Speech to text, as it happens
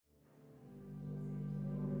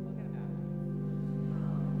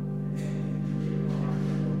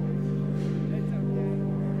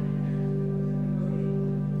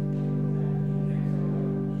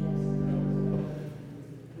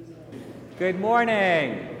Good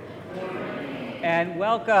morning. And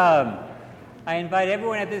welcome. I invite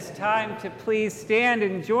everyone at this time to please stand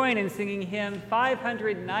and join in singing hymn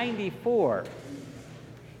 594.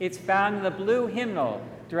 It's found in the blue hymnal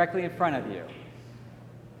directly in front of you.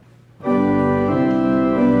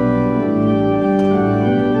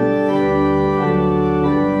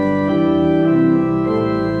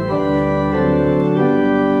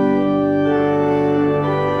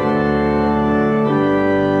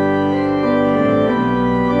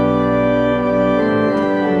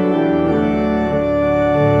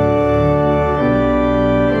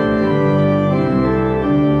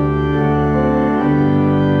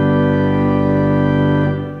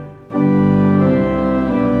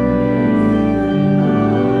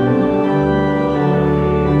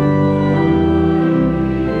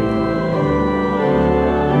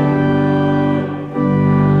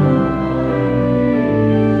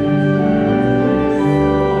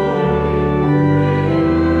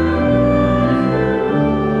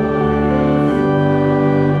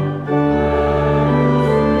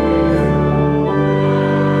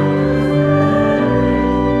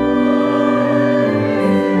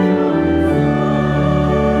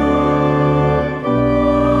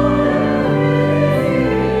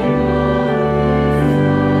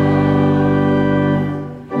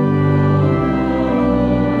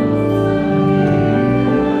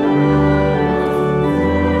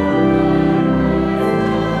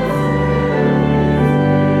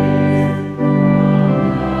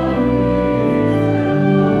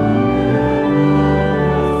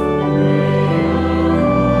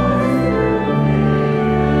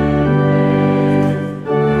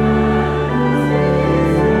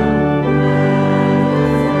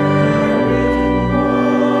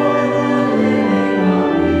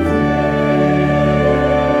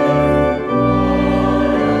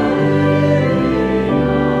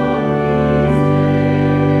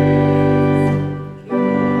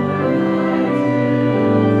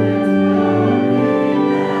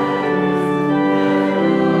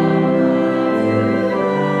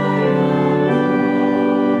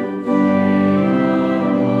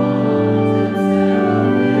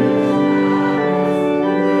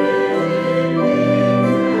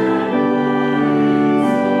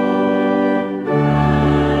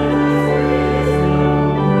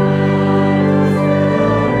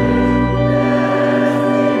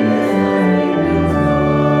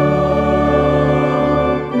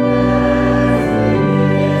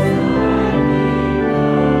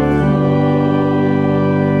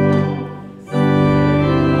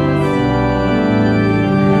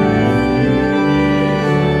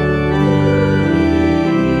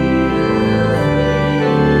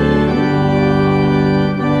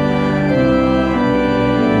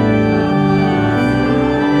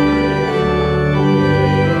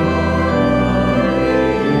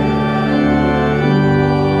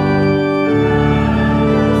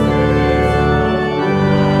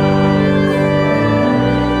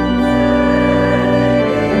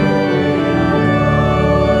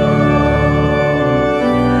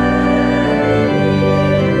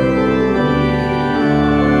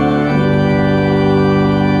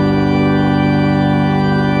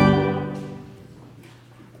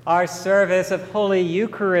 Our service of Holy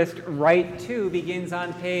Eucharist Rite 2 begins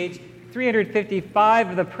on page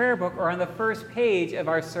 355 of the prayer book or on the first page of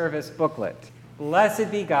our service booklet.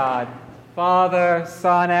 Blessed be God, Father,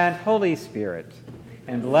 Son, and Holy Spirit,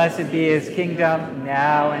 and blessed be his kingdom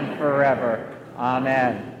now and forever.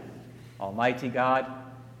 Amen. Almighty God,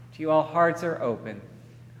 to you all hearts are open,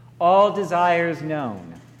 all desires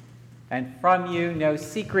known, and from you no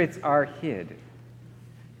secrets are hid.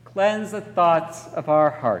 Cleanse the thoughts of our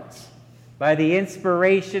hearts by the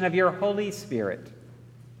inspiration of your Holy Spirit,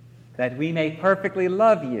 that we may perfectly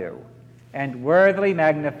love you and worthily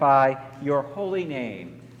magnify your holy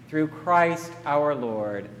name through Christ our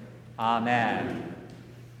Lord. Amen.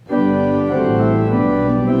 Worship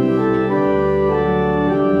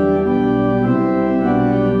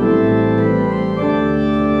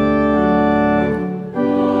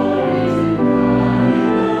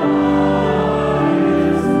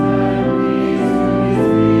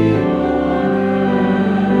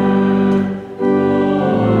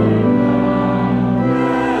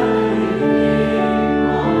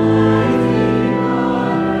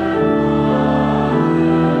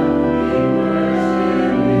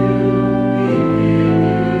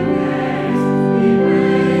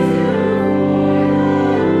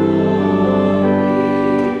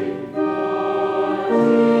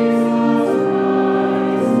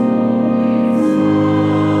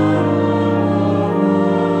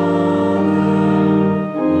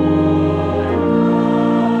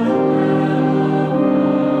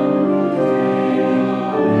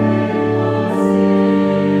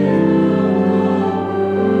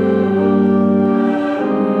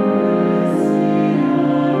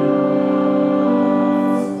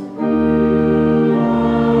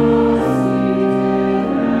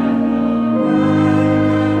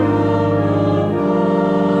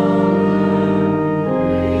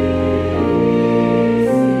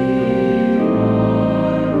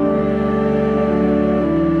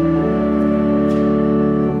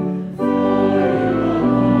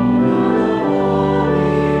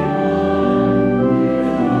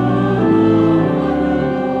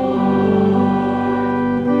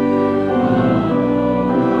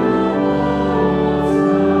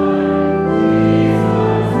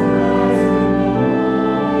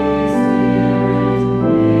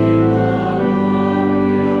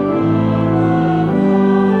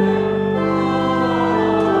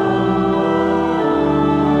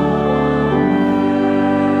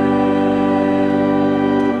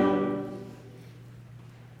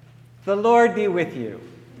The Lord be with you.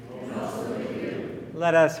 And also with you.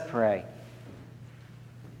 Let us pray.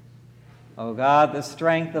 O God, the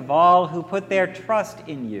strength of all who put their trust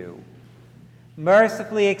in you,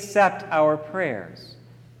 mercifully accept our prayers.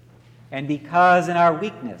 And because in our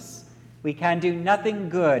weakness we can do nothing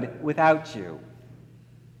good without you,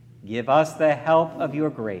 give us the help of your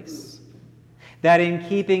grace, that in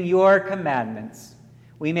keeping your commandments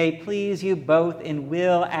we may please you both in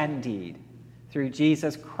will and deed, through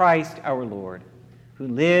Jesus Christ our Lord, who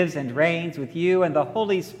lives and reigns with you and the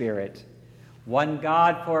Holy Spirit, one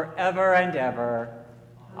God forever and ever.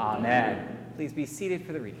 Amen. Please be seated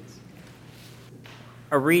for the readings.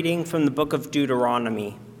 A reading from the book of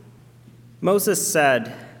Deuteronomy. Moses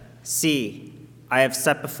said, "See, I have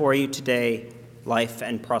set before you today life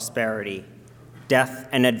and prosperity, death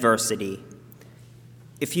and adversity.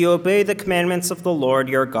 If you obey the commandments of the Lord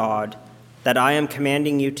your God that I am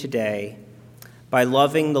commanding you today, by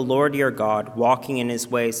loving the Lord your God, walking in his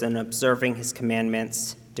ways and observing his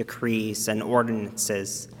commandments, decrees, and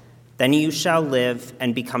ordinances, then you shall live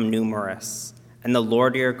and become numerous, and the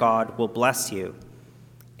Lord your God will bless you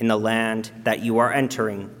in the land that you are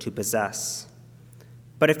entering to possess.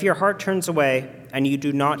 But if your heart turns away and you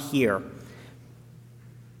do not hear,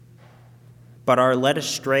 but are led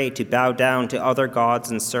astray to bow down to other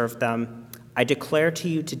gods and serve them, I declare to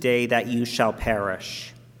you today that you shall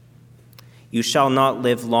perish. You shall not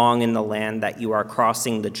live long in the land that you are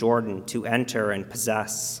crossing the Jordan to enter and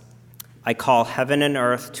possess. I call heaven and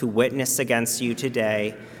earth to witness against you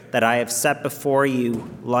today that I have set before you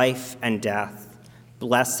life and death,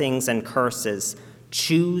 blessings and curses.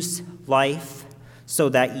 Choose life so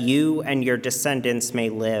that you and your descendants may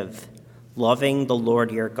live, loving the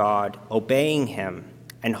Lord your God, obeying him,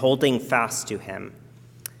 and holding fast to him.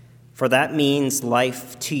 For that means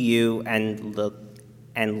life to you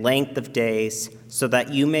and length of days, so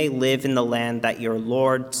that you may live in the land that your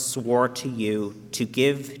Lord swore to you to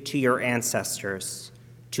give to your ancestors,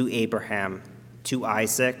 to Abraham, to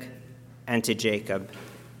Isaac, and to Jacob."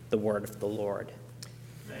 The word of the Lord.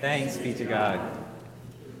 Thanks be to God.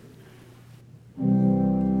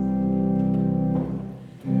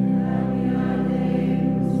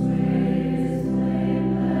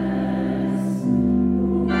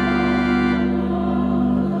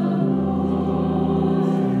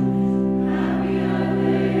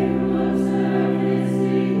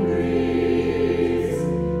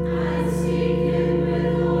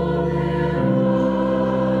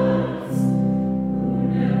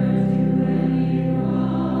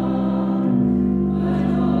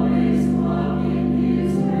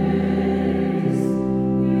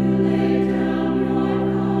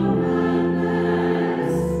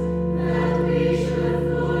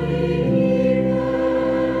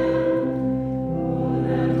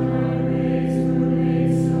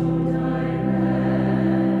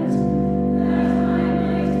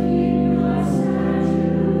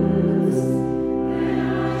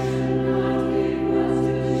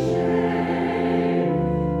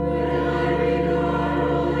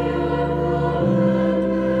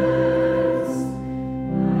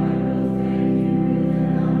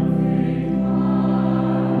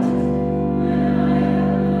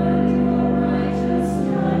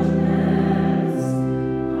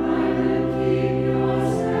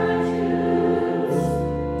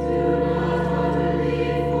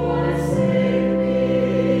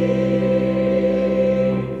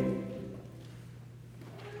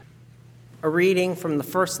 A reading from the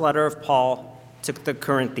first letter of Paul to the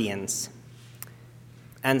Corinthians.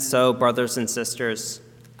 And so, brothers and sisters,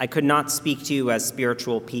 I could not speak to you as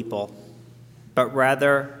spiritual people, but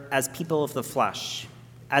rather as people of the flesh,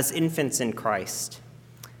 as infants in Christ.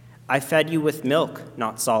 I fed you with milk,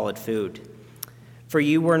 not solid food, for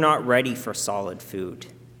you were not ready for solid food.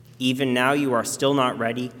 Even now you are still not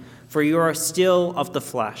ready, for you are still of the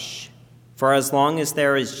flesh. For as long as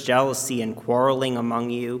there is jealousy and quarreling among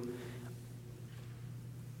you,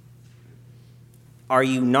 are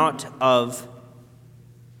you not of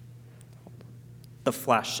the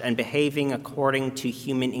flesh and behaving according to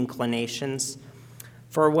human inclinations?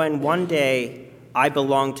 For when one day I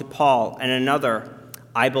belong to Paul and another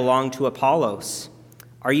I belong to Apollos,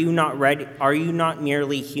 are you not ready? Are you not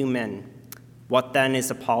merely human? What then is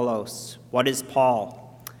Apollos? What is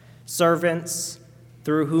Paul? Servants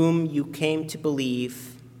through whom you came to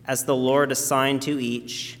believe, as the Lord assigned to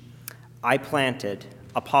each. I planted,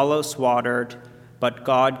 Apollos watered, but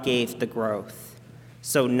God gave the growth.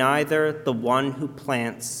 So neither the one who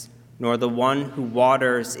plants nor the one who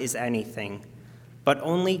waters is anything, but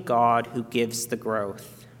only God who gives the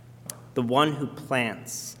growth. The one who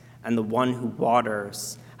plants and the one who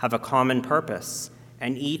waters have a common purpose,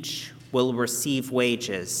 and each will receive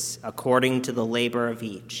wages according to the labor of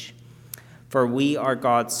each. For we are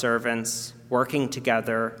God's servants, working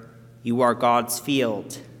together. You are God's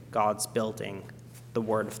field, God's building. The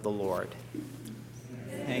word of the Lord.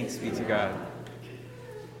 Thanks be to God.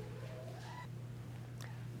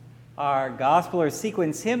 Our gospel or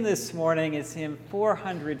sequence hymn this morning is hymn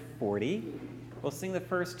 440. We'll sing the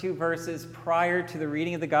first two verses prior to the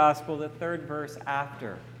reading of the gospel, the third verse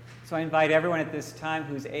after. So I invite everyone at this time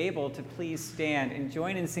who's able to please stand and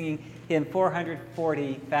join in singing hymn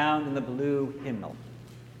 440 found in the blue hymnal.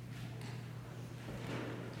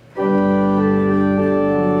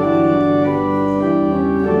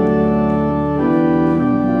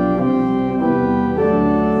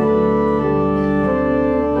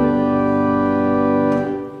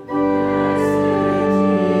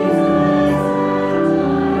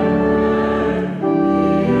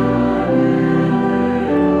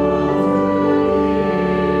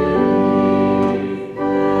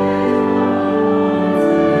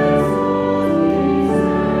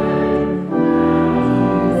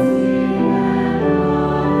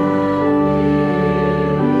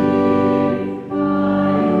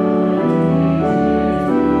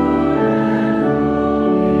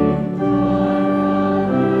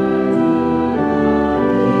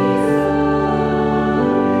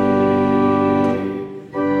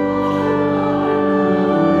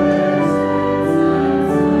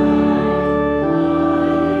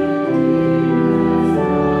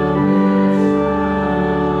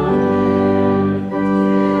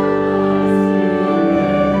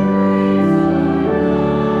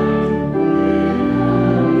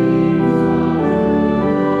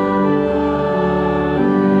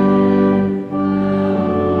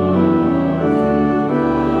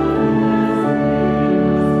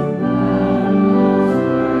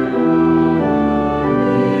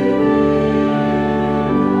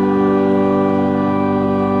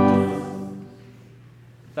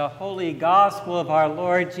 Gospel of our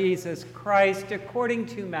Lord Jesus Christ according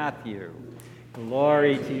to Matthew.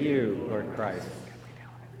 Glory to you, Lord Christ.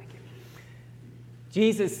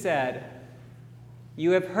 Jesus said,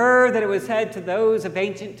 "You have heard that it was said to those of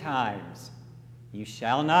ancient times, 'You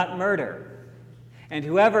shall not murder, and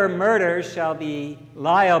whoever murders shall be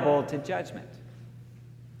liable to judgment.'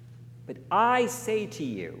 But I say to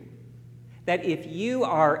you that if you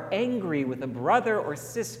are angry with a brother or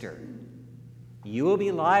sister, you will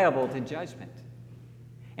be liable to judgment.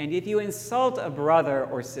 And if you insult a brother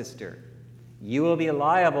or sister, you will be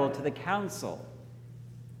liable to the council.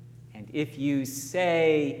 And if you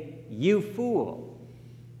say, 'You fool,'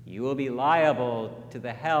 you will be liable to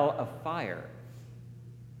the hell of fire.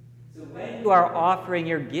 So when you are offering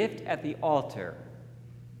your gift at the altar,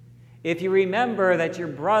 if you remember that your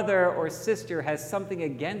brother or sister has something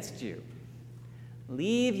against you,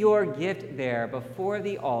 leave your gift there before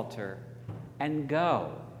the altar and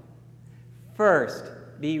go. First,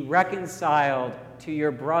 be reconciled to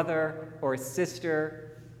your brother or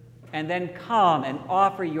sister, and then come and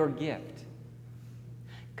offer your gift.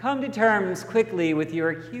 Come to terms quickly with your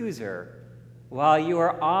accuser while you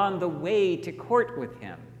are on the way to court with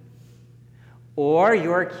him. Or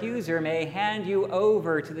your accuser may hand you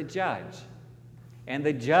over to the judge, and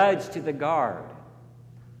the judge to the guard,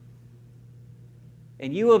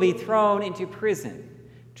 and you will be thrown into prison.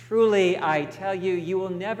 Truly, I tell you, you will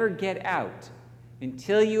never get out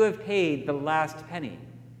until you have paid the last penny.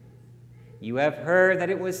 You have heard that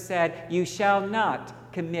it was said, 'You shall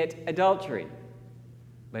not commit adultery.'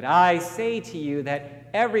 But I say to you that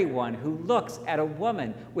everyone who looks at a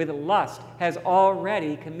woman with lust has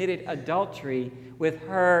already committed adultery with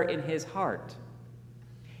her in his heart.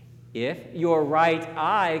 If your right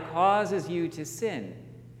eye causes you to sin,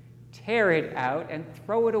 tear it out and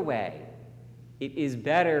throw it away. It is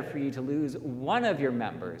better for you to lose one of your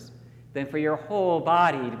members than for your whole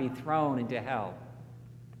body to be thrown into hell.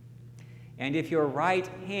 And if your right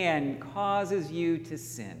hand causes you to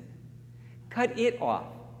sin, cut it off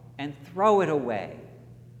and throw it away.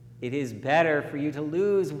 It is better for you to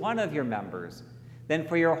lose one of your members than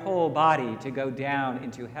for your whole body to go down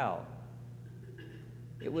into hell.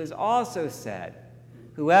 It was also said,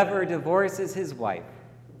 'Whoever divorces his wife,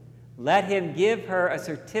 let him give her a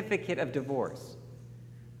certificate of divorce.'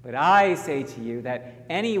 But I say to you that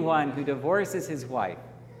anyone who divorces his wife,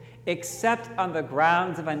 except on the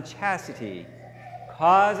grounds of unchastity,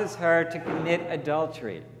 causes her to commit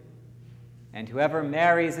adultery. And whoever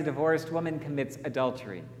marries a divorced woman commits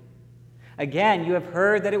adultery. Again, you have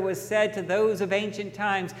heard that it was said to those of ancient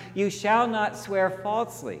times, 'You shall not swear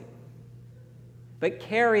falsely, but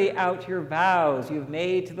carry out your vows you have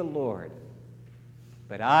made to the Lord.'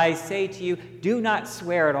 But I say to you, do not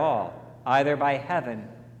swear at all, either by heaven,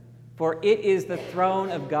 for it is the throne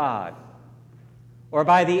of God, or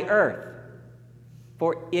by the earth,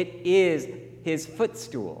 for it is his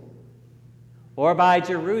footstool, or by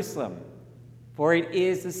Jerusalem, for it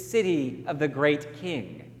is the city of the great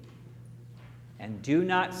King. And do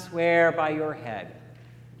not swear by your head,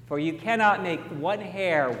 for you cannot make one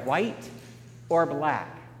hair white or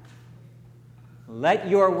black. Let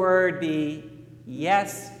your word be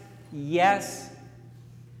yes, yes,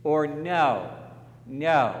 or no,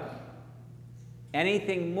 no.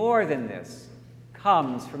 Anything more than this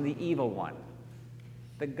comes from the evil one.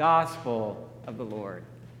 The gospel of the Lord.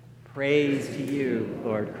 Praise to you,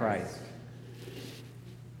 Lord Christ.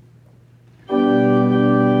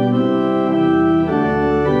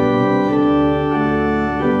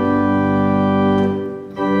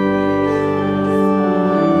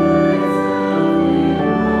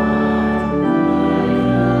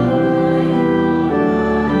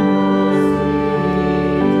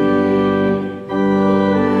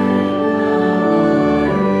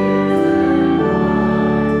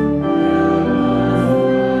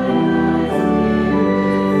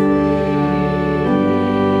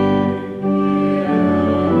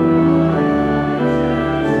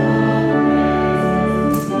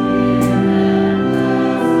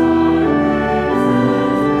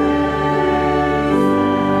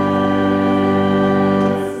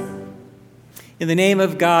 In the name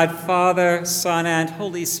of God, Father, Son, and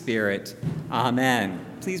Holy Spirit, amen.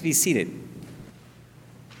 Please be seated.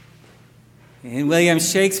 In William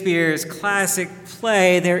Shakespeare's classic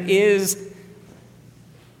play, there is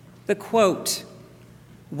the quote,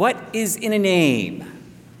 "What is in a name?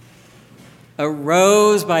 A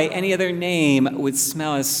rose by any other name would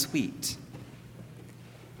smell as sweet."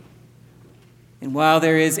 And while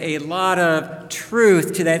there is a lot of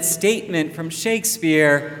truth to that statement from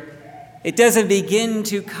Shakespeare, it doesn't begin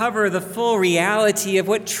to cover the full reality of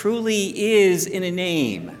what truly is in a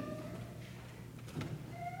name.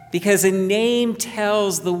 Because a name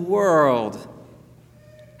tells the world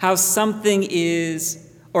how something is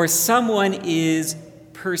or someone is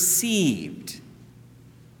perceived,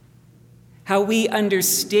 how we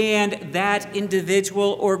understand that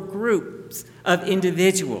individual or groups of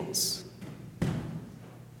individuals,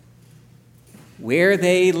 where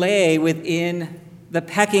they lay within the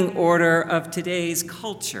pecking order of today's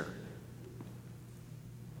culture.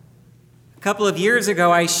 A couple of years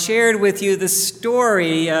ago, I shared with you the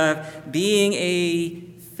story of being a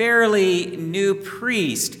fairly new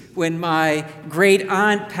priest when my great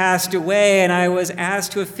aunt passed away and I was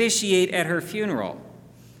asked to officiate at her funeral.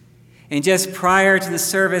 And just prior to the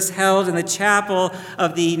service held in the chapel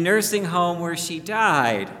of the nursing home where she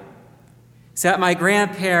died, sat my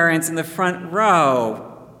grandparents in the front row.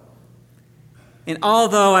 And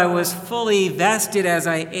although I was fully vested as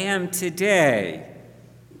I am today,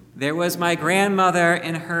 there was my grandmother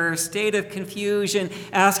in her state of confusion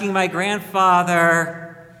asking my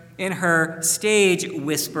grandfather in her stage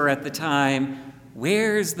whisper at the time,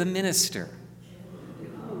 "Where's the minister?"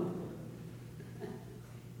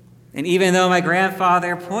 And even though my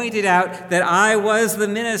grandfather pointed out that I was the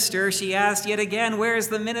minister, she asked yet again, "Where's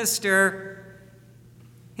the minister?"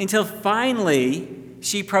 Until finally,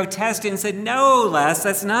 she protested and said, "No, Les,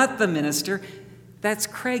 that's not the minister, that's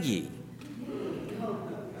Craigie."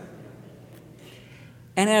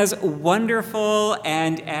 And as wonderful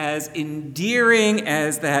and as endearing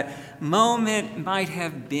as that moment might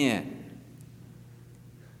have been,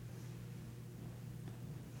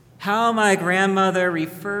 how my grandmother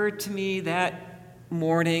referred to me that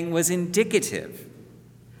morning was indicative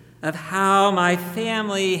of how my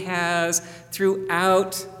family has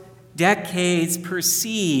throughout decades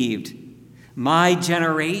perceived my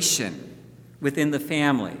generation within the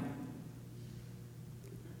family.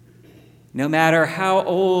 No matter how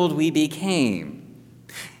old we became,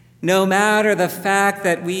 no matter the fact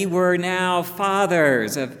that we were now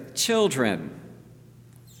fathers of children,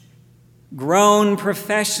 grown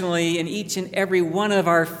professionally in each and every one of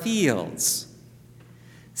our fields,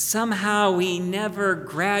 somehow we never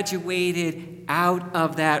graduated out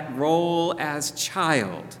of that role as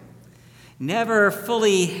child. Never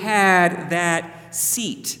fully had that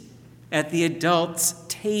seat at the adult's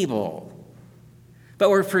table, but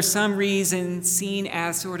were for some reason seen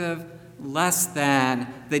as sort of less than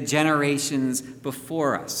the generations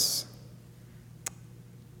before us.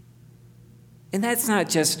 And that's not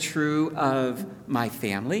just true of my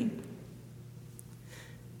family.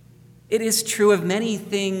 It is true of many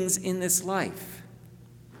things in this life.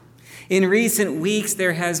 In recent weeks,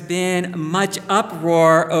 there has been much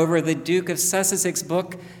uproar over the Duke of Sussex's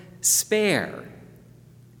book, Spare.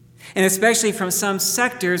 and especially from some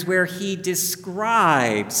sectors where he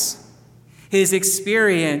describes his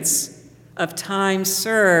experience of time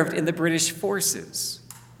served in the British forces.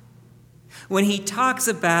 When he talks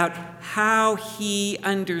about how he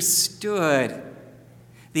understood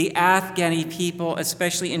the Afghani people,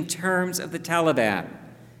 especially in terms of the Taliban.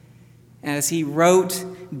 As he wrote,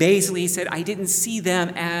 basically he said, I didn't see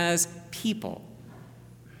them as people.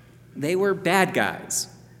 They were bad guys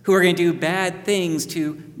who were going to do bad things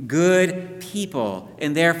to good people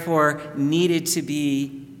and therefore needed to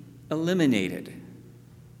be eliminated.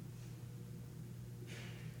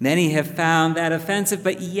 Many have found that offensive,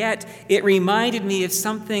 but yet it reminded me of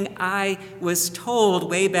something I was told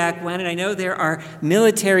way back when, and I know there are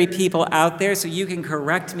military people out there, so you can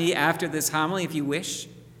correct me after this homily if you wish,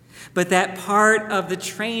 but that part of the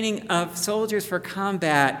training of soldiers for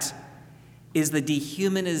combat is the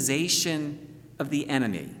dehumanization of the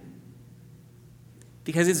enemy.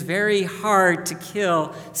 Because it's very hard to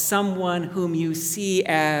kill someone whom you see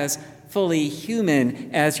as fully human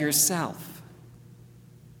as yourself.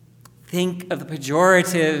 Think of the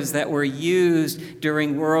pejoratives that were used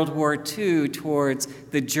during World War II towards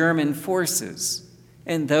the German forces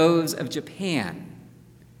and those of Japan.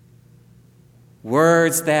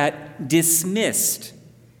 Words that dismissed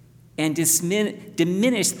and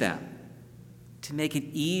diminished them to make it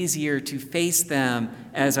easier to face them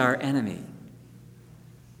as our enemy.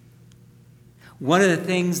 One of the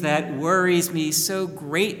things that worries me so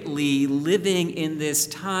greatly living in this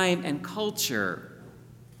time and culture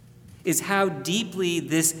is how deeply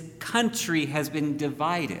this country has been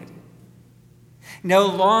divided. No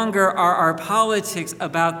longer are our politics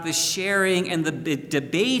about the sharing and the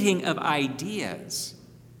debating of ideas,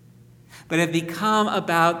 but have become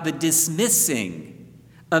about the dismissing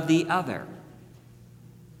of the other.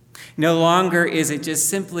 No longer is it just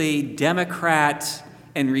simply Democrat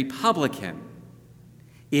and Republican.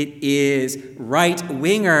 It is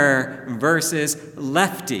right-winger versus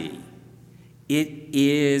lefty. It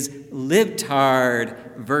is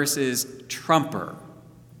libtard versus Trumper.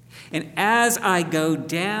 And as I go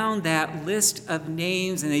down that list of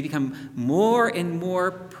names and they become more and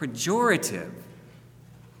more pejorative,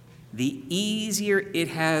 the easier it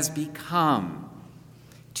has become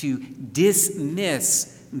to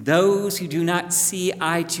dismiss those who do not see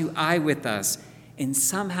eye to eye with us and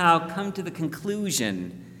somehow come to the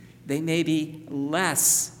conclusion they may be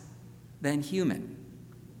less than human.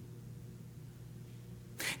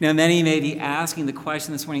 Now, many may be asking the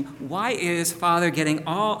question this morning, why is Father getting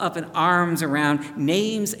all up in arms around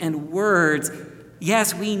names and words?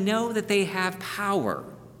 Yes, we know that they have power.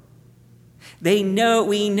 We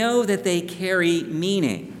know that they carry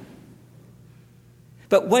meaning.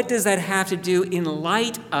 But what does that have to do in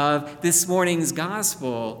light of this morning's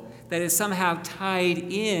gospel that is somehow tied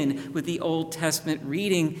in with the Old Testament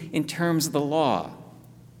reading in terms of the law?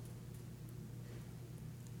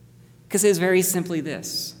 Because it is very simply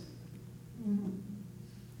this.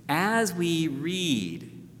 As we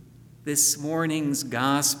read this morning's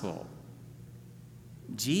gospel,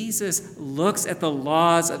 Jesus looks at the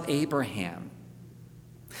laws of Abraham,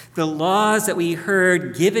 the laws that we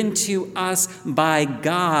heard given to us by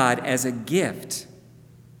God as a gift,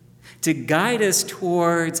 to guide us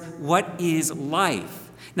towards what is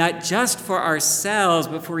life, not just for ourselves,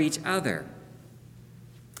 but for each other.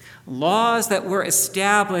 Laws that were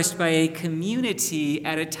established by a community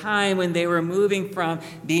at a time when they were moving from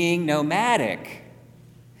being nomadic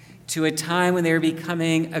to a time when they were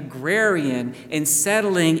becoming agrarian and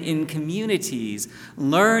settling in communities,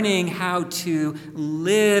 learning how to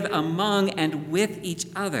live among and with each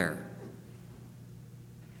other.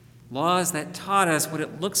 Laws that taught us what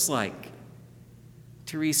it looks like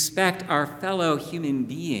to respect our fellow human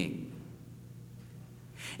being.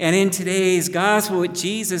 And in today's gospel, what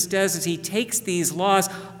Jesus does is he takes these laws,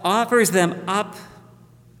 offers them up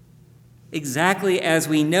exactly as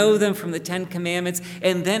we know them from the Ten Commandments,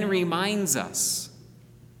 and then reminds us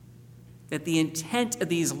that the intent of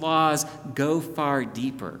these laws go far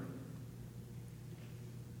deeper.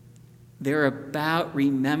 They're about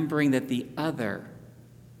remembering that the other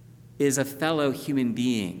is a fellow human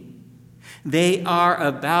being. They are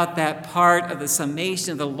about that part of the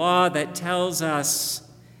summation of the law that tells us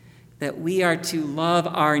that we are to love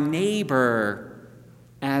our neighbor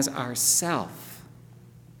as ourself.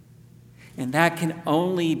 And that can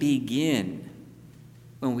only begin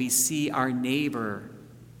when we see our neighbor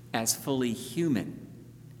as fully human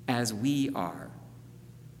as we are.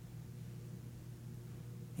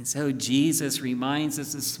 And so Jesus reminds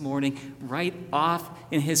us this morning, right off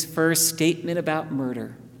in his first statement about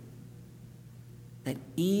murder, that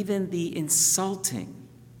even the insulting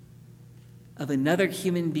of another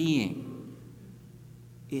human being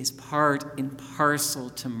is part and parcel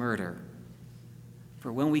to murder.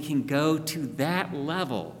 For when we can go to that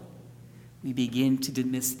level, we begin to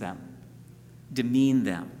dismiss them, demean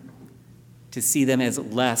them, to see them as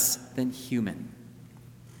less than human.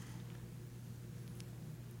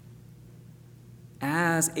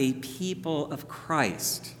 As a people of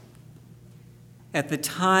Christ, at the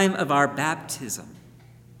time of our baptism,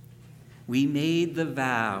 we made the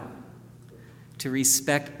vow to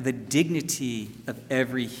respect the dignity of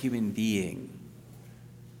every human being.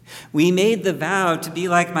 We made the vow to be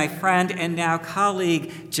like my friend and now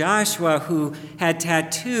colleague Joshua, who had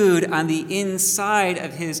tattooed on the inside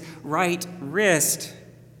of his right wrist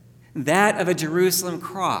that of a Jerusalem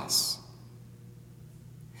cross,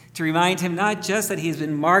 to remind him not just that he's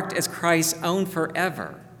been marked as Christ's own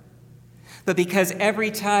forever, but because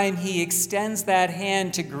every time he extends that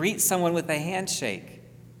hand to greet someone with a handshake,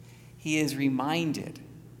 he is reminded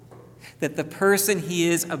that the person he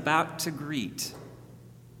is about to greet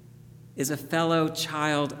is a fellow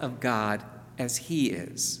child of God as he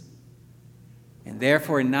is, and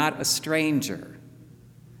therefore not a stranger,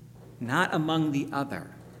 not among the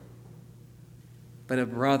other, but a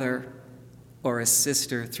brother or a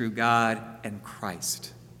sister through God and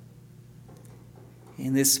Christ.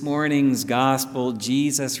 In this morning's gospel,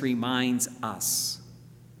 Jesus reminds us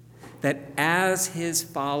that as his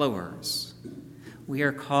followers, we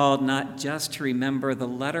are called not just to remember the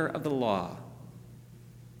letter of the law,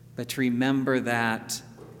 but to remember that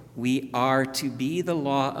we are to be the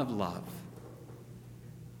law of love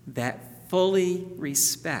that fully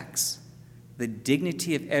respects the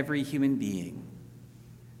dignity of every human being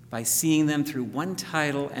by seeing them through one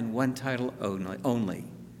title and one title only: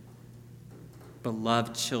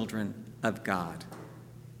 beloved children of God,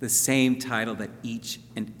 the same title that each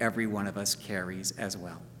and every one of us carries as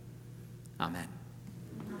well. Amen.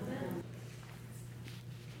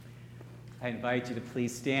 I invite you to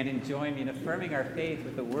please stand and join me in affirming our faith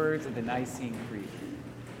with the words of the Nicene Creed.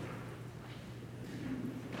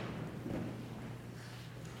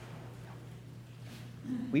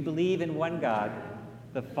 We believe in one God,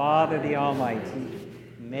 the Father, the Almighty,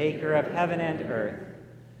 maker of heaven and earth,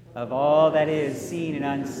 of all that is seen and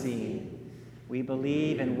unseen. We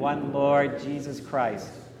believe in one Lord Jesus Christ,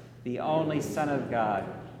 the only Son of God,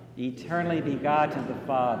 eternally begotten of the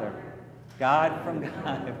Father, God from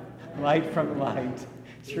God, light from light,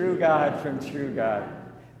 true God from true God,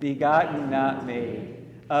 begotten, not made,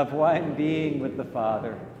 of one being with the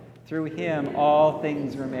Father. Through him all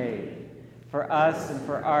things were made. For us and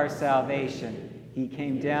for our salvation, he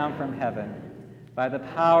came down from heaven. By the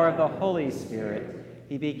power of the Holy Spirit,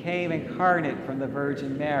 he became incarnate from the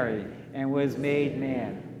Virgin Mary and was made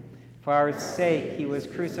man. For our sake, he was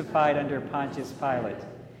crucified under Pontius Pilate.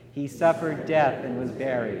 He suffered death and was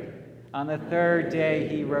buried. On the third day,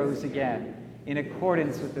 he rose again, in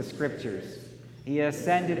accordance with the Scriptures. He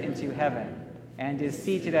ascended into heaven and is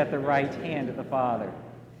seated at the right hand of the Father.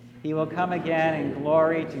 He will come again in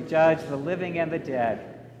glory to judge the living and the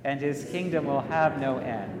dead, and his kingdom will have no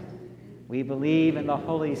end. We believe in the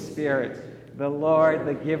Holy Spirit, the Lord,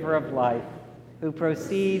 the giver of life, who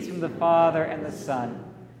proceeds from the Father and the Son.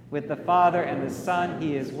 With the Father and the Son,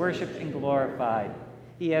 he is worshipped and glorified.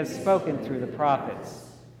 He has spoken through the prophets.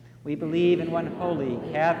 We believe in one holy,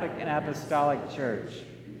 Catholic, and Apostolic Church.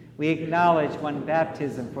 We acknowledge one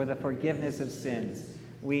baptism for the forgiveness of sins.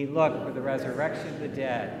 We look for the resurrection of the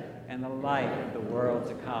dead and the life of the world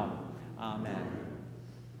to come. Amen.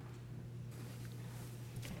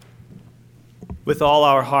 With all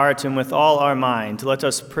our heart and with all our mind, let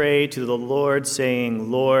us pray to the Lord,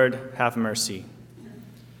 saying, Lord, have mercy.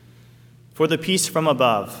 For the peace from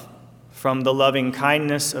above, from the loving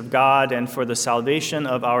kindness of God, and for the salvation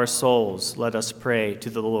of our souls, let us pray to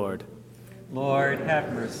the Lord. Lord,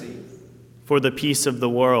 have mercy. For the peace of the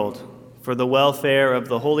world, for the welfare of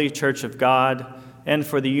the Holy Church of God, and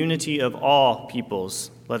for the unity of all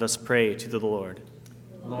peoples, let us pray to the Lord.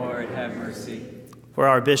 Lord, have mercy. For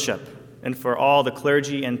our bishop, and for all the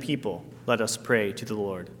clergy and people, let us pray to the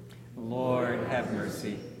Lord. Lord, have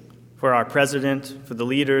mercy. For our president, for the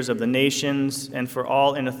leaders of the nations, and for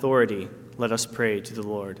all in authority, let us pray to the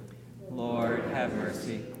Lord. Lord, have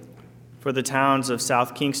mercy. For the towns of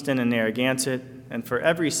South Kingston and Narragansett, and for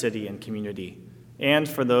every city and community, and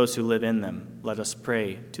for those who live in them, let us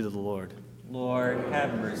pray to the Lord. Lord,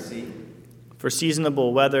 have mercy. For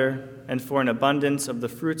seasonable weather, and for an abundance of the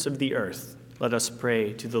fruits of the earth, let us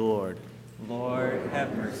pray to the Lord. Lord,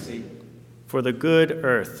 have mercy. For the good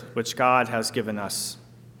earth which God has given us,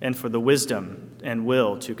 and for the wisdom and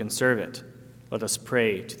will to conserve it, let us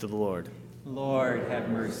pray to the Lord. Lord, have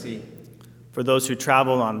mercy. For those who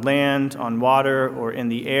travel on land, on water, or in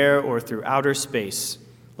the air, or through outer space,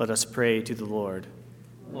 let us pray to the Lord.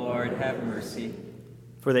 Lord, have mercy.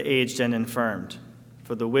 For the aged and infirmed,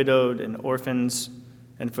 for the widowed and orphans,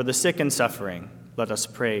 and for the sick and suffering, let us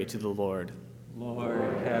pray to the Lord.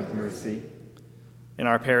 Lord, have mercy. In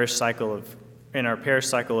our parish cycle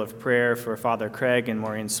of prayer for Father Craig and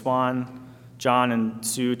Maureen Swan, John and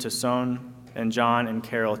Sue Tasson, and John and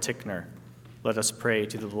Carol Tickner, let us pray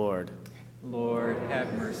to the Lord. Lord,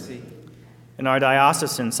 have mercy. In our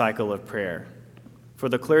diocesan cycle of prayer, for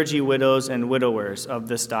the clergy, widows, and widowers of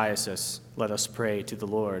this diocese, let us pray to the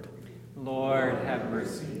Lord. Lord, have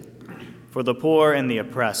mercy. For the poor and the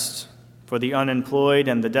oppressed, for the unemployed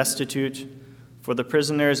and the destitute, for the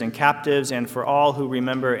prisoners and captives, and for all who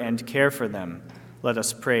remember and care for them, let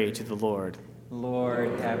us pray to the Lord.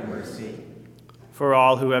 Lord, have mercy. For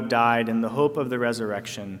all who have died in the hope of the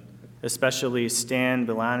resurrection, especially Stan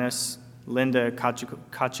Villanis, Linda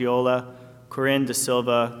Cacciola, Corinne De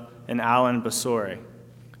Silva, and Alan Basore,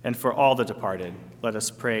 and for all the departed, let us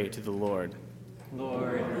pray to the Lord.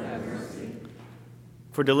 Lord, have mercy.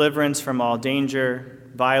 For deliverance from all danger,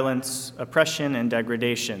 violence, oppression, and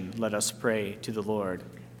degradation, let us pray to the Lord.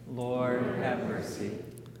 Lord, have mercy.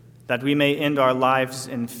 That we may end our lives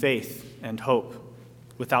in faith and hope,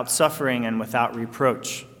 without suffering and without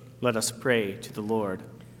reproach, let us pray to the Lord.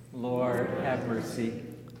 Lord, have mercy.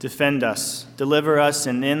 Defend us, deliver us,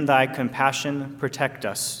 and in thy compassion protect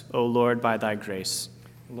us, O Lord, by thy grace.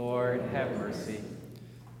 Lord, have mercy.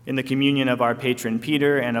 In the communion of our patron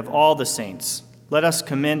Peter and of all the saints, let us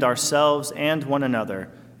commend ourselves and one another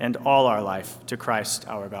and all our life to Christ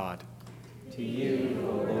our God. To you,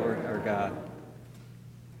 O Lord our God.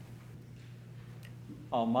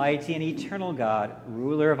 Almighty and eternal God,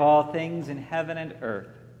 ruler of all things in heaven and earth,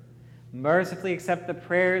 mercifully accept the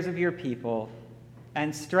prayers of your people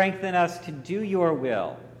and strengthen us to do your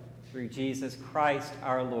will through Jesus Christ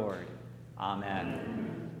our Lord.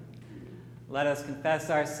 Amen. Let us confess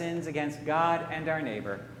our sins against God and our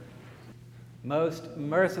neighbor. Most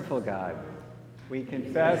merciful God, we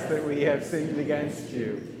confess that we have sinned against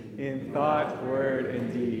you in thought, word,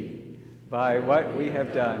 and deed, by what we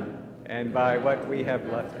have done and by what we have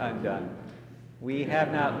left undone. We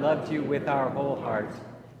have not loved you with our whole heart.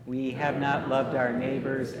 We have not loved our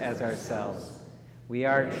neighbors as ourselves. We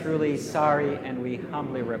are truly sorry and we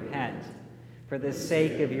humbly repent. For the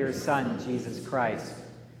sake of your Son, Jesus Christ,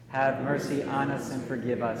 have mercy on us and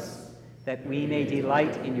forgive us, that we may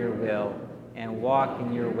delight in your will and walk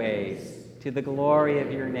in your ways, to the glory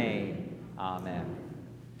of your name. Amen.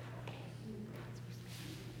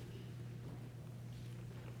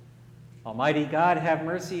 Almighty God, have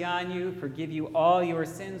mercy on you, forgive you all your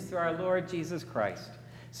sins through our Lord Jesus Christ,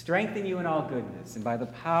 strengthen you in all goodness, and by the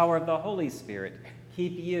power of the Holy Spirit,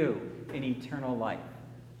 keep you in eternal life.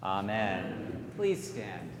 Amen. Please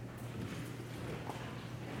stand.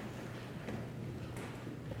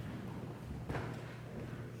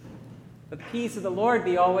 The peace of the Lord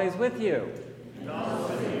be always with you.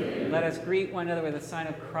 And let us greet one another with a sign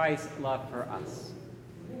of Christ's love for us.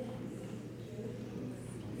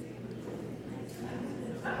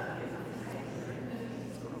 Have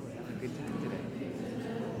a good time today.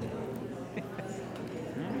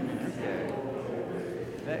 Okay.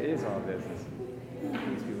 That is all business.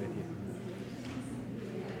 Peace be with you.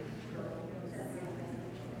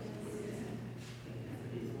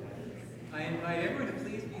 I invite everyone to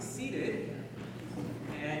please be seated.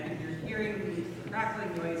 And if you're hearing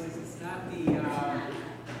crackling noises, it's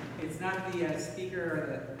not the speaker or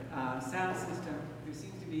the sound system. There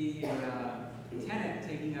seems to be a tenant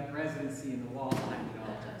taking up residency in the wall behind the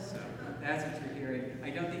altar. So that's what you're hearing. I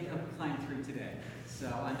don't think he'll climb through today. So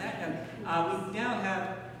on that note, we now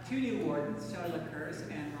have two new wardens, Shelley LaCurse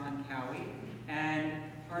and Ron Cowie. And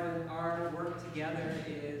part of our work together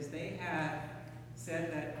is they have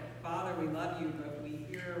said that, Father, we love you, but we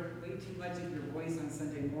hear way too much of your voice on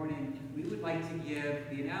Sunday morning. We would like to give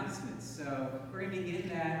the announcements. So we're going to begin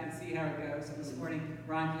that and see how it goes. So this morning,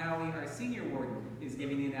 Ron Cowie, our senior warden, is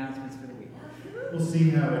giving the announcements for the week. We'll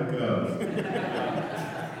see how it goes.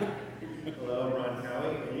 Hello, Ron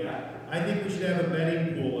Cowie. Yeah, I think we should have a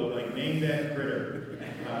betting pool of like name that critter.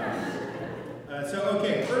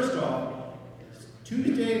 Okay, first off,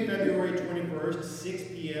 Tuesday, February 21st, 6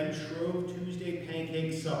 p.m., Shrove Tuesday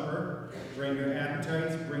Pancake Supper. Bring your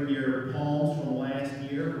appetites, bring your palms from last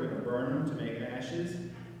year. We're going to burn them to make ashes.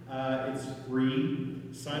 It's free.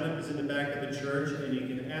 Sign up is in the back of the church, and you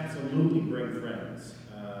can absolutely bring friends.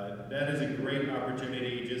 That is a great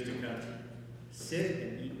opportunity just to kind of sit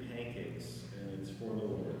and eat pancakes, and it's for the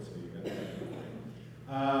Lord, so you got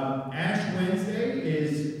that. Ash Wednesday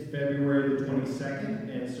is February the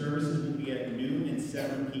services will be at noon and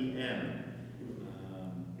 7 p.m.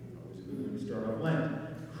 Always a good way to start off Lent.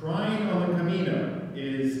 Crying on the Camino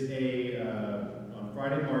is on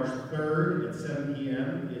Friday, March 3rd at 7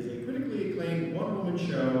 p.m. is a critically acclaimed one-woman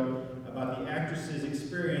show about the actress's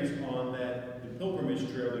experience on the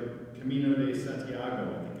pilgrimage trail, the Camino de Santiago,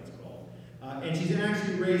 I think it's called. And she's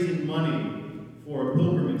actually raising money for a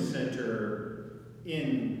pilgrimage center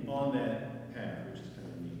on that path, which is kind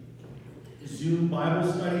of neat. Zoom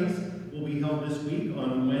Bible studies will be held this week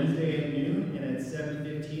on Wednesday at noon and at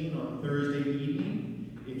 7:15 on Thursday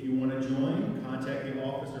evening. If you want to join, contact the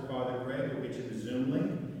office or Father Greg. We'll get you the Zoom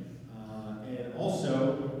link. And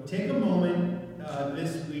also, take a moment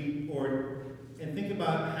this week and think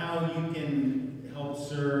about how you can help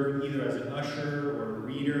serve either as an usher or a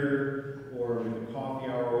reader or with a coffee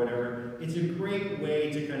hour or whatever. It's a great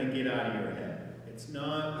way to kind of get out of your head. It's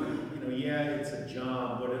not, it's a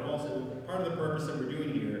job, but it also, part of the purpose that we're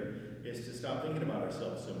doing here is to stop thinking about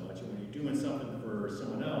ourselves so much. And when you're doing something for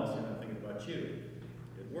someone else, you're not thinking about you.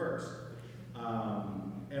 It works.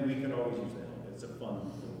 And we can always use the help. It's a fun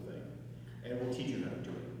little thing. And we'll teach you how to do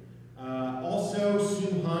it. Also,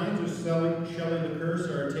 Sue Hines or Shelley LaCurse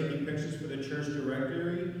are taking pictures for the church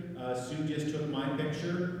directory. Sue just took my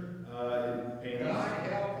picture. God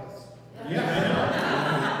help us. Yeah,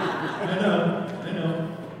 I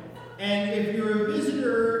know. And if you're a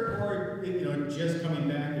visitor or just coming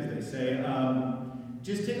back, as they say,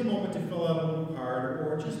 just take a moment to fill out a little card,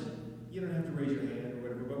 or just you don't have to raise your hand or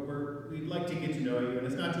whatever. But we'd like to get to know you, and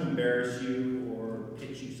it's not to embarrass you or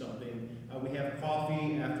pitch you something. We have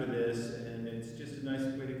coffee after this, and it's just a nice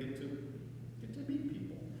way to get to meet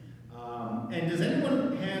people. And does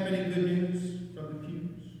anyone have any good news from the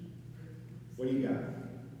pews? What do you got?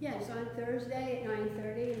 Yes, on Thursday at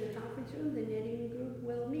 9:30 in the conference room, the knitting group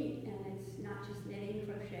will meet, and it's not just knitting,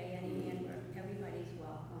 crochet, any handwork. Everybody's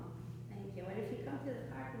welcome. Thank you. And if you come to the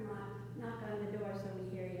parking lot, knock on the door so we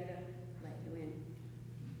hear you to let you in.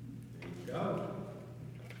 There you go.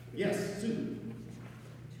 Yes, Sue.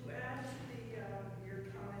 To add to your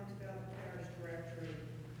comment about the parish directory,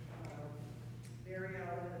 Mary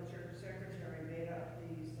Ellen, the church secretary, made up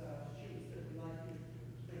these sheets that we'd like you to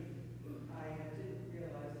complete. I didn't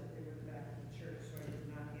realize that they were back in the church, so I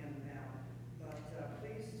did not hand them out. But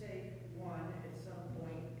please take one at some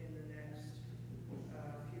point in the next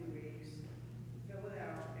few weeks, fill it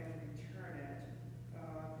out, and return it.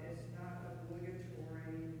 It's not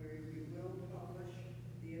obligatory. We will publish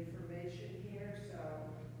the information here,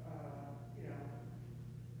 so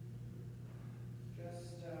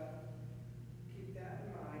just keep that in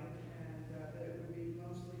mind, and that it would be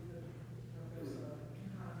mostly for the purpose of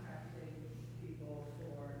contacting people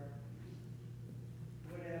for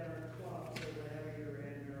whatever clubs or whatever you're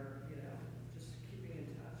in, or just keeping in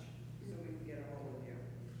touch so we can get a hold of you.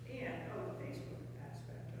 And the Facebook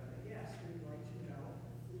aspect of it, yes, we'd like to know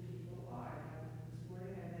who people are. This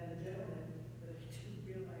morning I met a gentleman that I didn't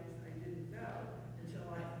realize I didn't know until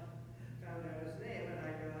I found out his name, and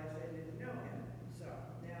I realized I didn't know him. So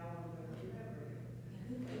now I'm going to remember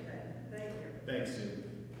him. Okay, thank you. Thanks, Sue.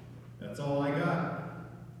 That's all I got.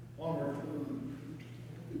 Onward.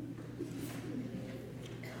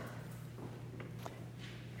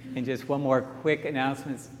 And just one more quick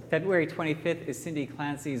announcement. February 25th is Cindy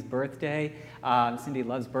Clancy's birthday. Cindy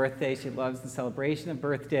loves birthday. She loves the celebration of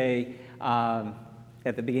birthday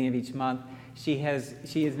at the beginning of each month. She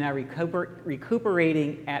is now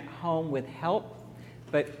recuperating at home with help,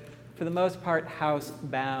 but for the most part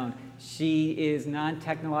housebound. She is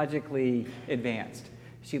non-technologically advanced.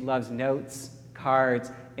 She loves notes,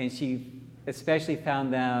 cards, and she especially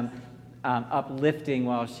found them uplifting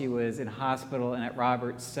while she was in hospital and at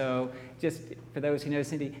Roberts. So just for those who know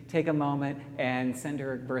Cindy, take a moment and send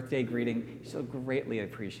her a birthday greeting. She'll greatly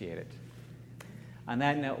appreciate it. On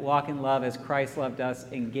that note, walk in love as Christ loved us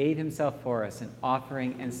and gave himself for us, an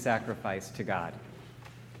offering and sacrifice to God.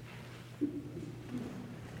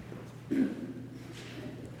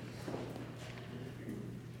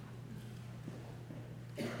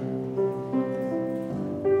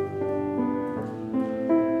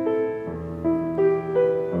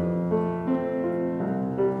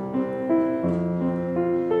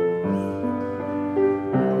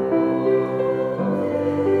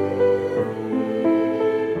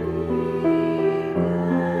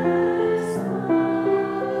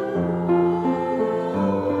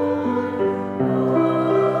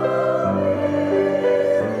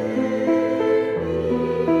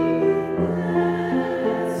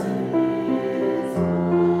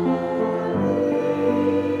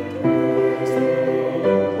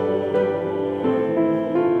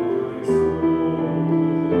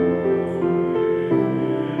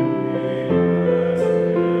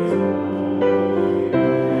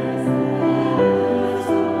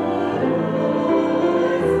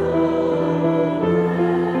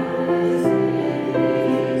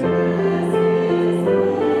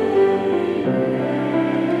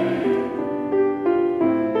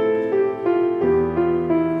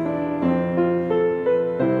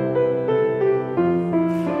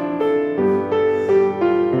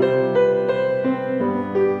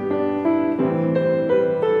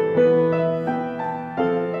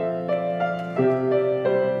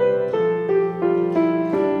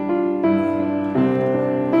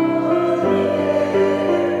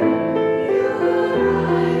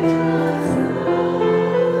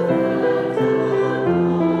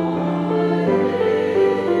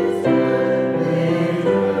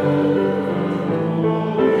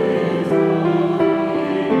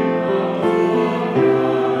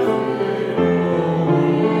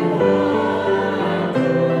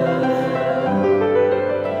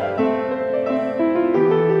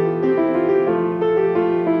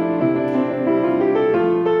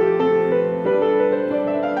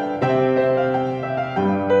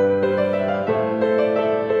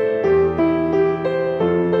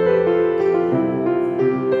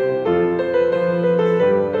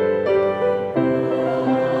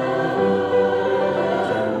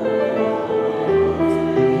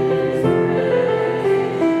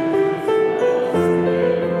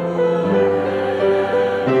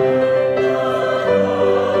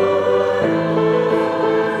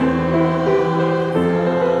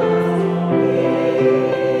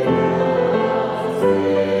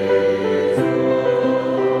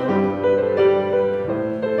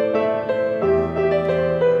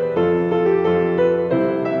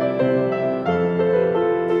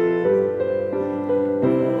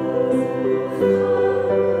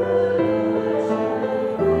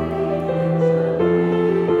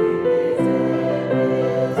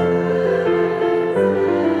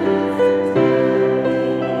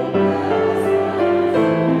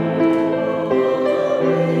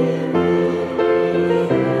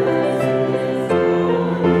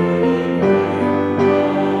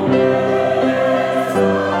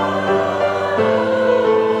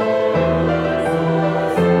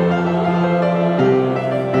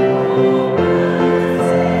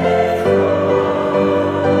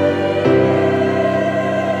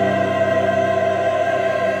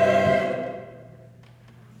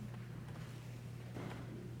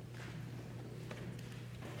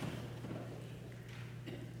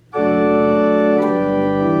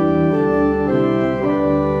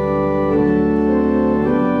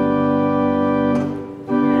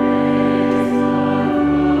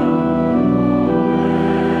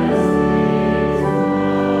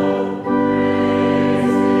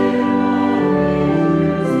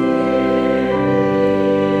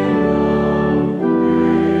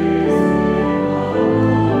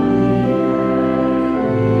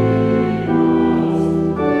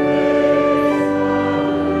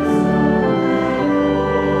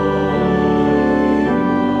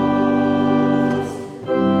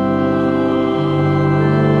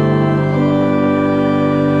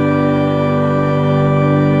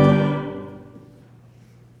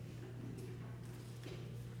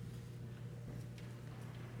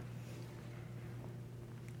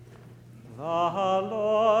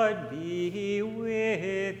 Lord be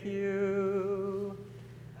with you,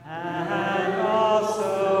 and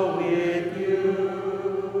also with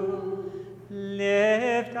you.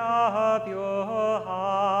 Lift up your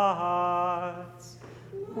hearts.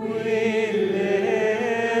 We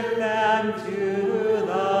lift them to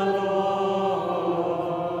the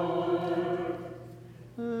Lord.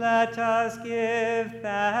 Let us give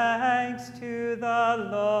thanks to the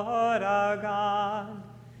Lord our God.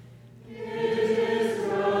 It is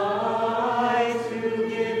right to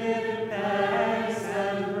give him thanks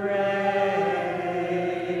and praise.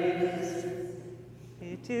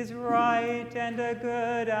 It is right and a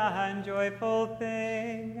good and joyful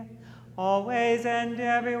thing, always and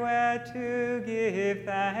everywhere to give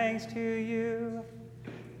thanks to you,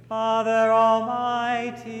 Father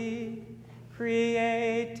Almighty,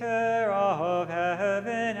 Creator of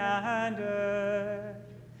heaven and earth,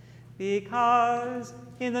 because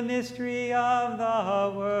in the mystery of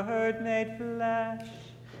the Word made flesh,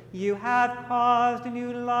 you have caused a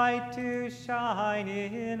new light to shine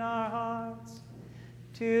in our hearts,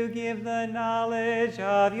 to give the knowledge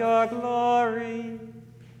of your glory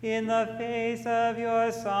in the face of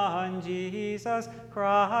your Son, Jesus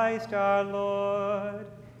Christ our Lord.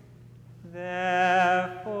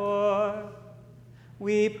 Therefore,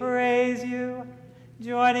 we praise you,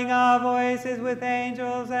 joining our voices with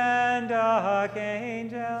angels and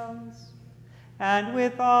archangels, and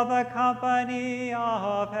with all the company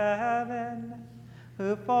of heaven,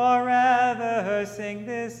 who forever sing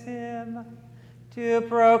this hymn, to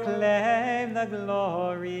proclaim the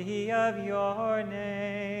glory of your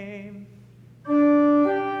name.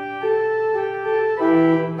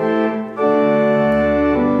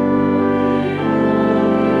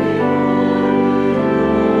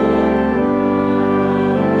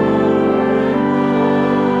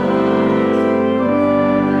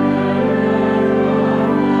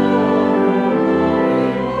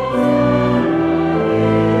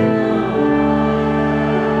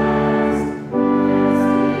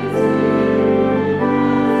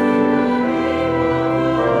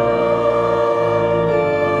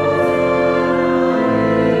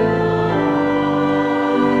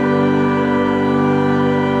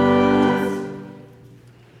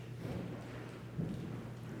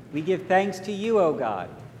 We give thanks to you, O God,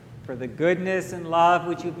 for the goodness and love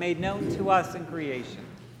which you've made known to us in creation,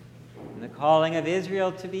 in the calling of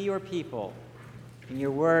Israel to be your people, in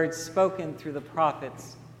your words spoken through the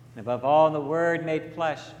prophets, and above all in the Word made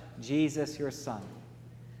flesh, Jesus your Son.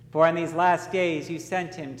 For in these last days you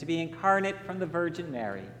sent him to be incarnate from the Virgin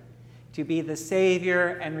Mary, to be the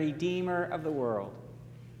Savior and Redeemer of the world.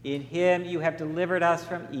 In him you have delivered us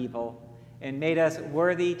from evil and made us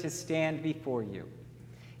worthy to stand before you.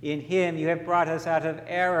 In him you have brought us out of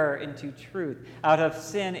error into truth, out of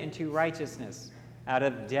sin into righteousness, out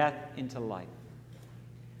of death into life.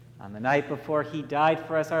 On the night before he died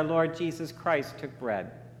for us, our Lord Jesus Christ took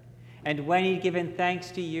bread. And when he'd given thanks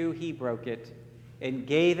to you, he broke it and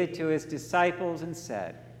gave it to his disciples and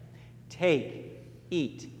said, "Take,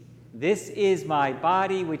 eat. This is my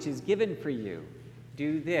body which is given for you.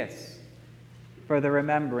 Do this for the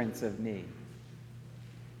remembrance of me."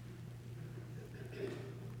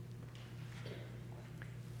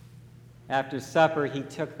 After supper, he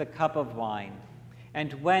took the cup of wine,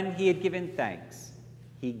 and when he had given thanks,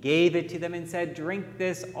 he gave it to them and said, "Drink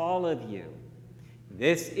this, all of you.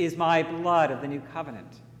 This is my blood of the new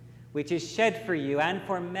covenant, which is shed for you and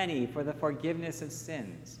for many for the forgiveness of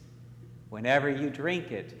sins. Whenever you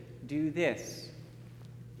drink it, do this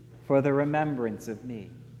for the remembrance of me."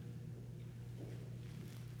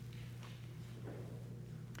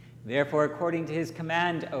 Therefore, according to his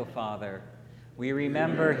command, O Father, we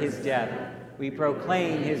remember his death, we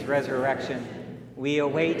proclaim his resurrection, we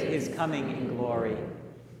await his coming in glory.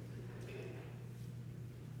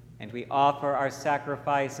 And we offer our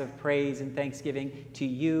sacrifice of praise and thanksgiving to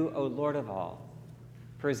you, O Lord of all,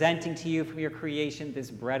 presenting to you from your creation this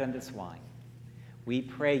bread and this wine. We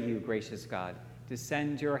pray you, gracious God, to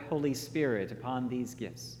send your Holy Spirit upon these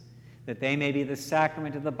gifts, that they may be the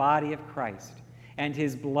sacrament of the body of Christ and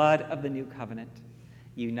his blood of the new covenant.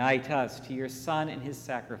 Unite us to your Son and his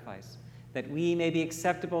sacrifice, that we may be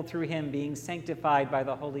acceptable through him, being sanctified by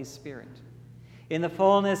the Holy Spirit. In the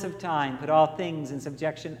fullness of time, put all things in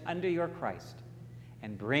subjection under your Christ,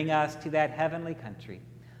 and bring us to that heavenly country,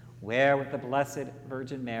 where with the Blessed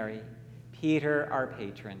Virgin Mary, Peter our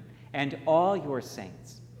patron, and all your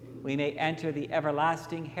saints, we may enter the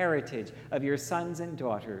everlasting heritage of your sons and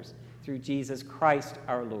daughters through Jesus Christ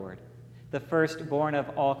our Lord, the firstborn of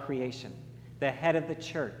all creation, the head of the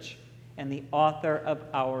church, and the author of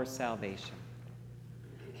our salvation.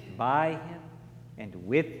 by him, and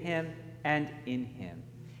with him, and in him,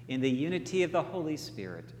 in the unity of the Holy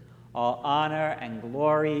Spirit. All honor and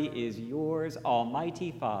glory is yours,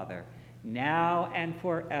 Almighty Father, now and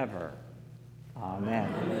forever.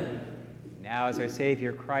 Amen. Amen. Now, as our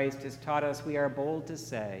Savior Christ has taught us, we are bold to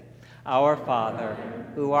say, Our Father,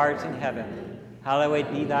 who art in heaven,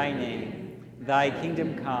 hallowed be thy name. Thy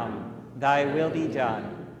kingdom come, thy will be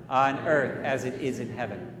done, on earth as it is in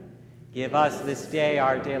heaven. Give us this day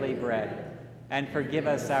our daily bread, and forgive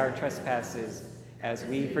us our trespasses, as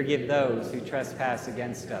we forgive those who trespass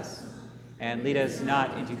against us. And lead us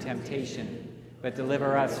not into temptation, but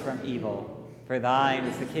deliver us from evil. For thine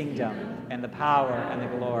is the kingdom, and the power, and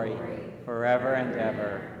the glory, forever and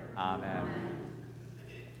ever. Amen.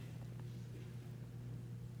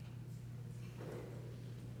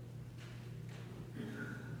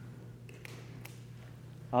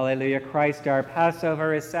 Alleluia, Christ our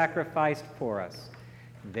Passover is sacrificed for us.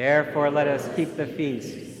 Therefore let us keep the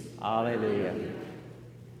feast. Alleluia.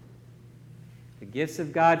 The gifts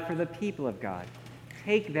of God for the people of God.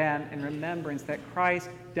 Take them in remembrance that Christ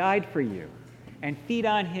died for you, and feed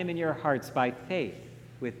on him in your hearts by faith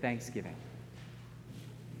with thanksgiving.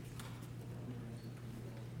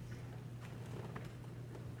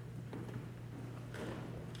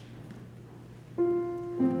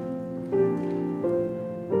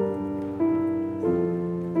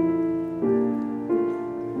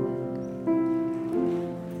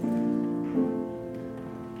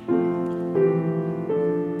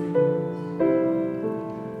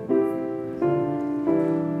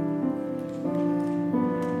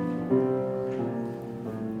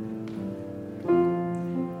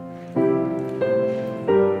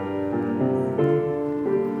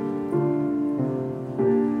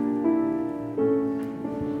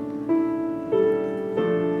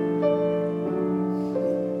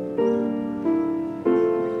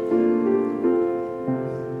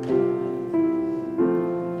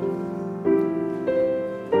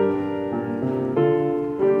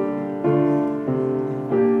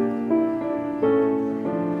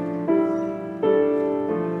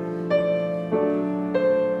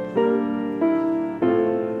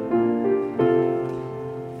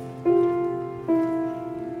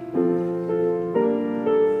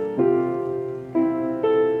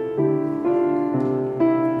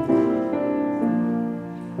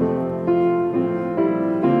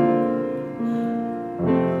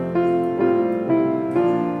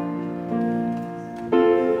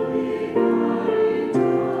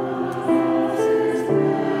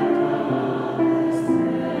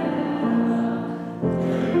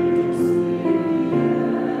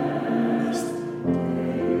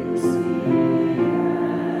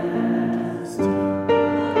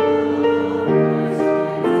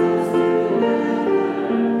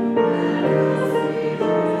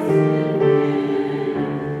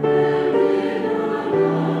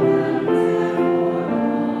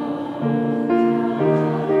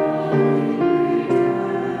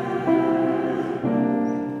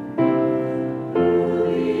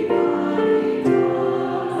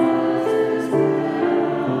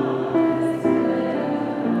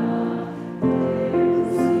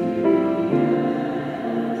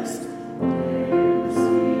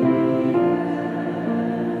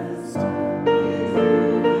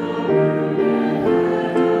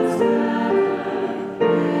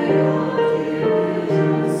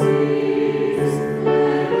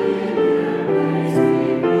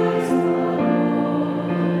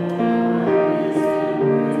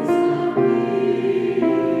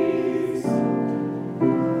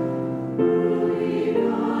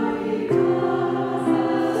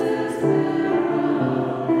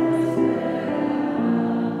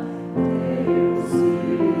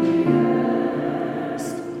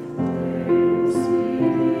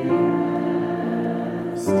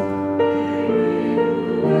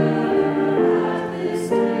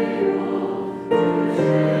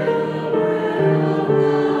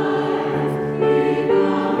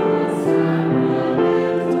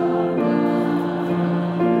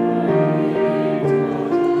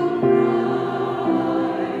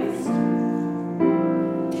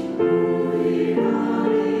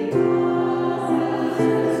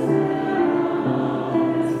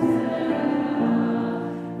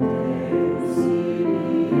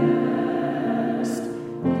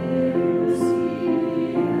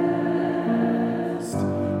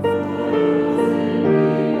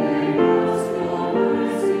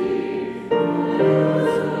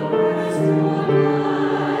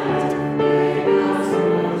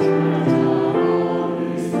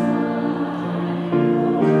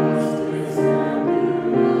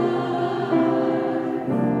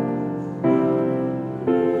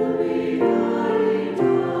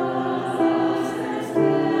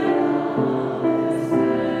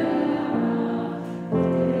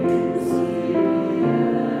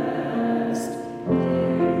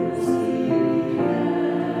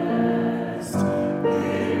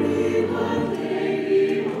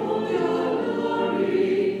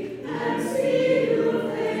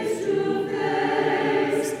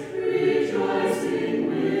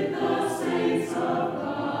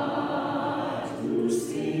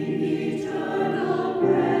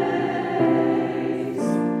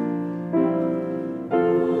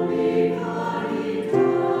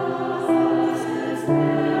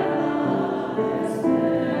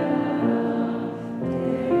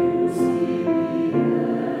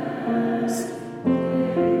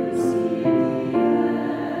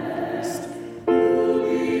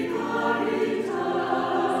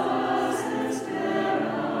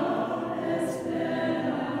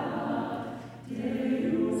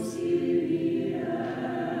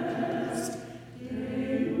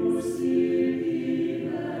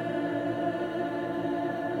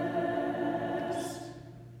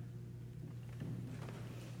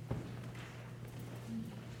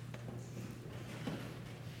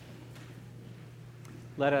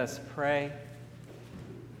 Let us pray.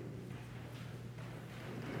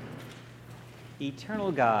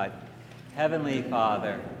 Eternal God, Heavenly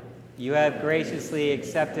Father, you have graciously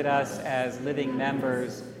accepted us as living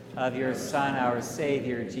members of your Son, our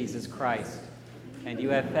Savior, Jesus Christ, and you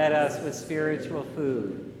have fed us with spiritual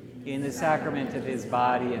food in the sacrament of his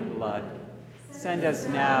body and blood. Send us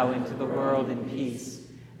now into the world in peace,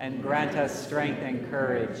 and grant us strength and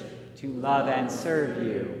courage to love and serve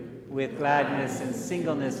you with gladness and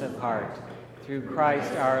singleness of heart, through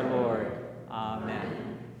Christ our Lord.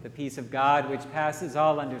 Amen. The peace of God, which passes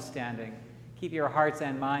all understanding, keep your hearts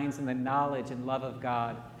and minds in the knowledge and love of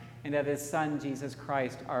God and of his Son, Jesus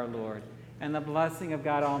Christ our Lord. And the blessing of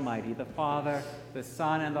God Almighty, the Father, the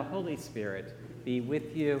Son, and the Holy Spirit be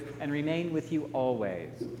with you and remain with you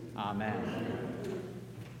always. Amen.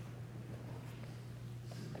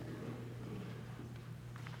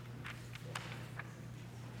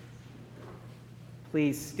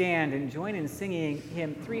 Please stand and join in singing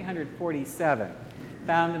hymn 347,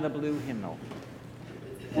 found in the blue hymnal.